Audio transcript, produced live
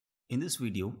In this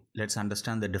video, let's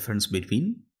understand the difference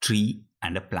between tree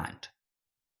and a plant.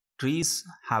 Trees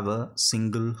have a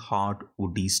single hard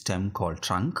woody stem called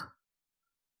trunk.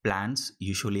 Plants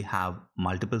usually have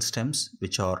multiple stems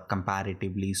which are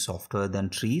comparatively softer than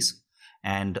trees,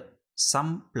 and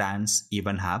some plants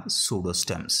even have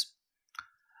pseudostems.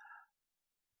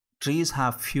 Trees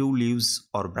have few leaves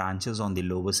or branches on the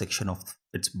lower section of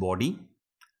its body,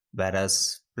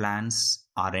 whereas plants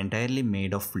are entirely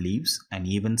made of leaves, and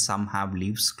even some have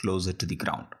leaves closer to the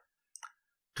ground.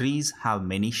 Trees have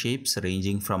many shapes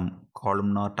ranging from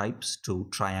columnar types to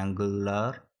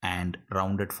triangular and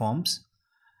rounded forms.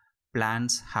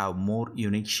 Plants have more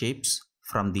unique shapes,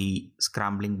 from the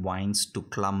scrambling vines to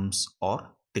clumps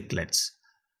or thicklets.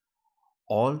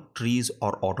 All trees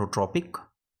are autotrophic.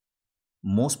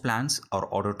 Most plants are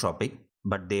autotrophic,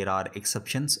 but there are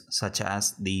exceptions such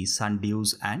as the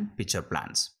sundews and pitcher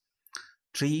plants.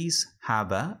 Trees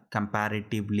have a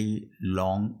comparatively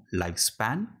long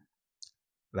lifespan,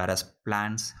 whereas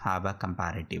plants have a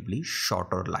comparatively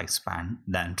shorter lifespan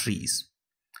than trees.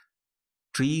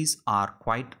 Trees are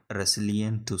quite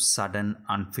resilient to sudden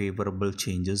unfavorable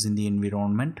changes in the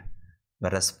environment,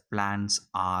 whereas plants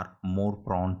are more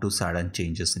prone to sudden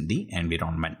changes in the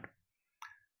environment.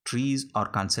 Trees are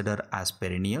considered as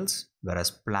perennials, whereas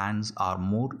plants are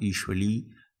more usually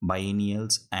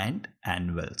biennials and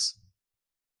annuals.